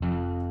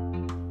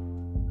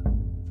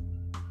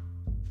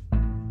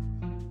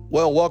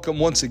Well, welcome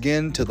once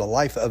again to the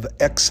Life of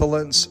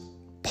Excellence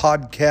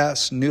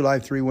podcast, New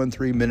Life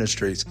 313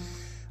 Ministries.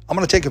 I'm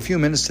going to take a few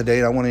minutes today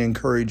and I want to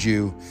encourage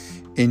you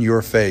in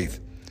your faith.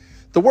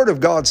 The Word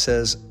of God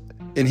says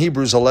in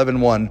Hebrews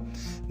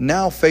 11:1,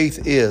 now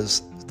faith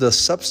is the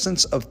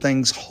substance of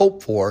things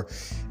hoped for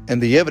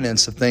and the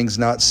evidence of things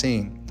not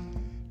seen.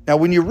 Now,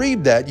 when you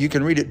read that, you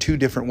can read it two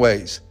different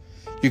ways.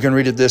 You can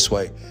read it this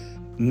way.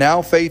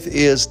 Now faith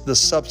is the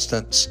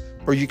substance,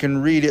 or you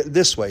can read it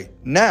this way.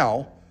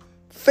 Now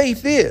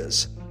faith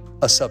is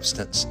a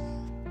substance.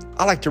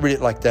 I like to read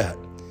it like that.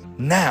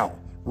 Now,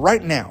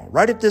 right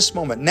at this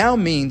moment. Now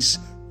means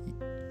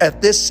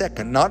at this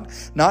second, not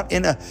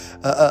in a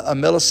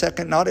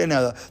millisecond, not in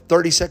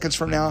 30 seconds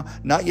from now,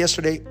 not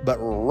yesterday, but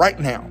right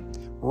now.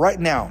 Right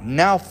now.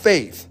 Now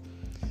faith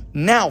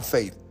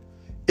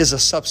is a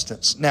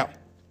substance. Now,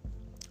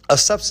 a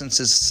substance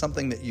is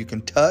something that you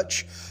can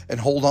touch and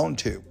hold on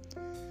to.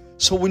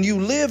 So when you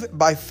live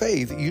by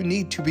faith, you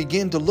need to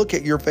begin to look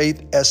at your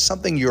faith as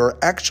something you're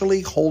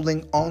actually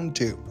holding on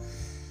to.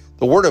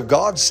 The Word of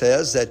God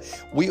says that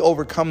we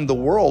overcome the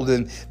world,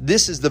 and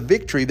this is the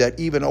victory that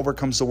even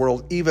overcomes the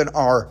world, even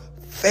our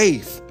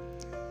faith.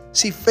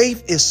 See,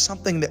 faith is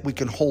something that we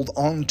can hold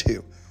on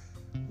to.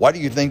 Why do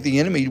you think the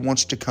enemy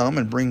wants to come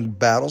and bring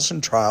battles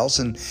and trials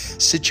and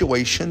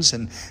situations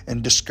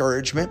and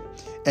discouragement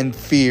and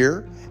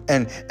fear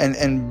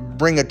and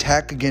bring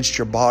attack against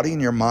your body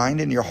and your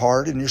mind and your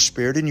heart and your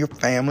spirit and your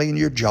family and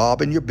your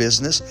job and your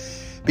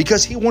business?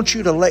 Because he wants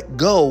you to let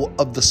go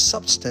of the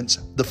substance,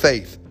 the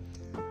faith.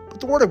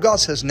 But the Word of God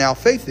says now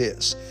faith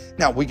is.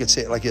 Now we could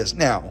say it like this.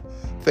 Now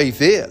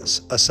faith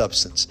is a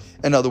substance.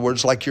 In other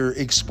words, like you're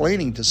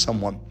explaining to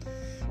someone.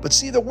 But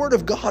see, the Word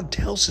of God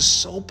tells us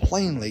so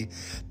plainly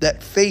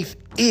that faith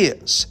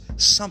is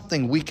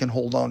something we can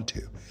hold on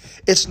to.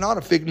 It's not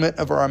a figment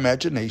of our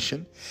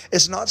imagination.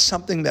 It's not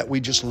something that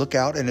we just look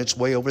out and it's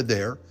way over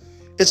there.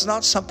 It's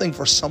not something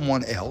for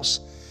someone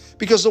else.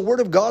 Because the Word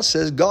of God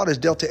says God has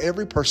dealt to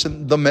every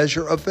person the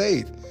measure of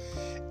faith.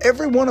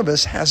 Every one of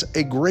us has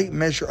a great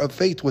measure of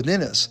faith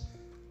within us.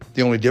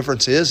 The only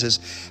difference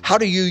is how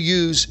do you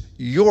use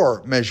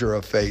your measure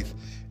of faith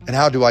and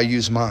how do I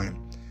use mine?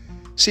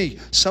 See,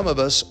 some of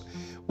us,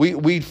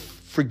 we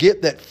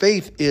forget that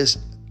faith is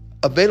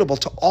available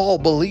to all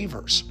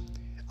believers.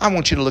 I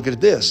want you to look at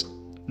this.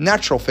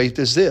 Natural faith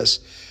is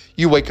this.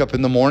 You wake up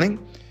in the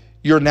morning,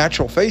 your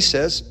natural faith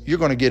says you're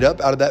going to get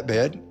up out of that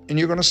bed and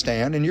you're going to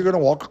stand and you're going to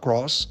walk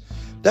across.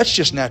 That's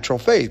just natural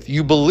faith.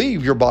 You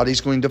believe your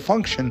body's going to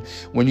function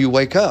when you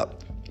wake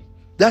up.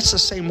 That's the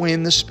same way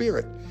in the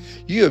Spirit.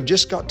 You have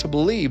just got to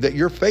believe that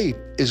your faith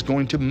is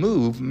going to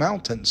move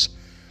mountains.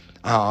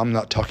 I'm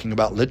not talking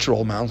about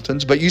literal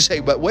mountains, but you say,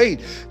 but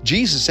wait,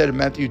 Jesus said in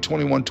Matthew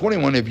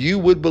 21:21, if you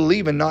would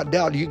believe and not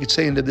doubt, you could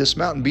say unto this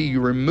mountain, be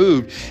you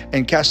removed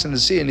and cast into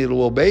the sea, and it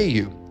will obey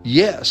you.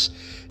 Yes,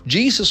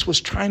 Jesus was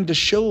trying to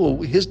show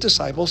his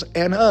disciples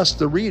and us,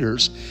 the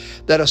readers,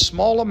 that a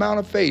small amount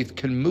of faith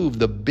can move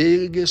the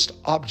biggest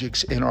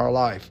objects in our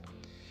life.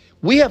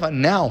 We have a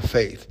now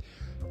faith.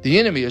 The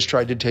enemy has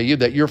tried to tell you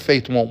that your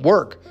faith won't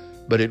work.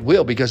 But it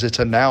will, because it's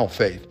a now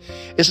faith.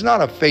 It's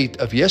not a faith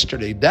of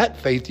yesterday. That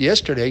faith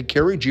yesterday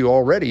carried you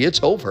already.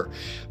 It's over.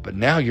 But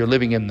now you're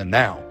living in the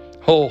now.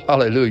 Oh,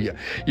 hallelujah.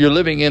 You're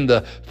living in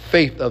the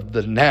faith of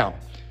the now.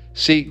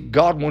 See,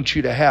 God wants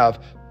you to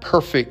have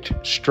perfect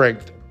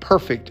strength,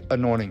 perfect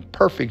anointing,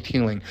 perfect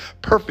healing,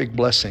 perfect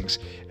blessings.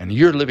 And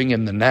you're living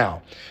in the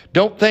now.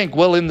 Don't think,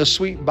 well, in the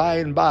sweet by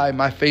and by,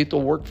 my faith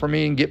will work for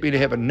me and get me to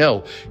heaven.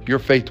 No, your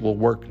faith will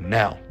work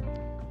now.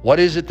 What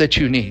is it that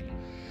you need?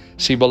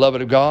 See,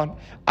 beloved of God,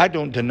 I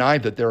don't deny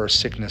that there are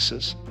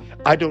sicknesses.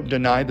 I don't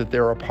deny that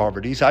there are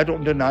poverties. I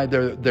don't deny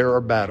there are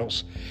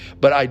battles.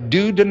 But I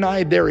do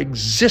deny their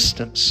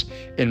existence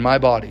in my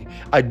body.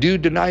 I do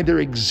deny their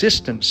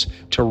existence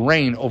to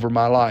reign over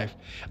my life.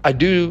 I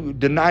do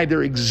deny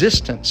their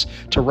existence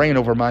to reign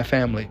over my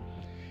family.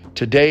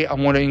 Today, I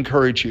want to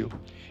encourage you.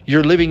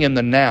 You're living in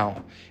the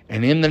now,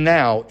 and in the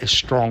now is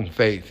strong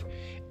faith.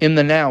 In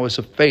the now is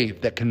a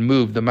faith that can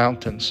move the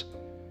mountains.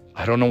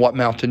 I don't know what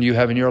mountain you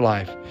have in your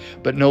life,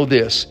 but know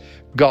this,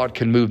 God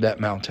can move that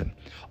mountain.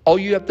 All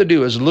you have to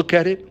do is look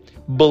at it,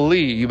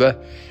 believe,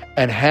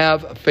 and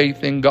have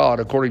faith in God,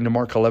 according to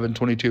Mark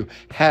 11:22.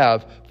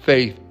 Have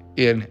faith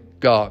in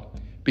God,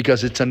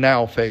 because it's a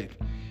now faith.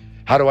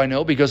 How do I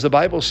know? Because the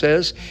Bible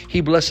says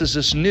he blesses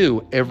us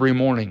new every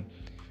morning.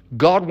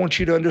 God wants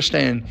you to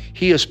understand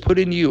he has put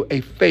in you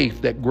a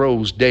faith that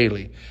grows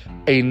daily,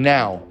 a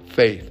now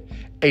faith,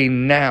 a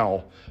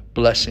now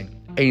blessing,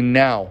 a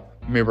now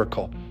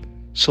miracle.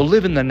 So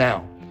live in the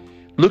now.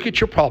 Look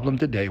at your problem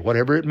today,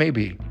 whatever it may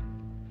be,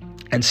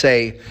 and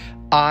say,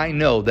 I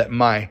know that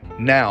my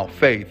now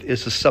faith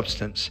is a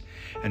substance.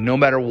 And no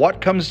matter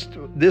what comes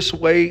this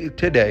way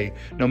today,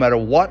 no matter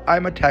what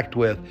I'm attacked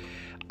with,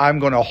 I'm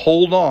going to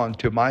hold on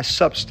to my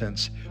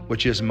substance,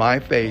 which is my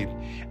faith.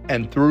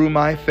 And through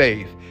my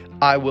faith,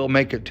 I will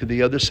make it to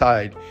the other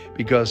side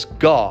because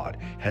God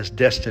has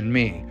destined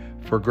me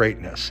for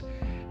greatness.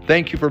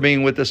 thank you for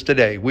being with us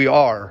today. We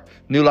are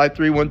New Life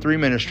 313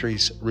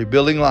 Ministries,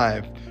 rebuilding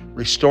life,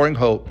 restoring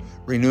hope,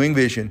 renewing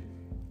vision,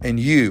 and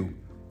you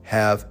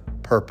have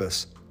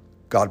purpose.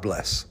 God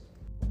bless.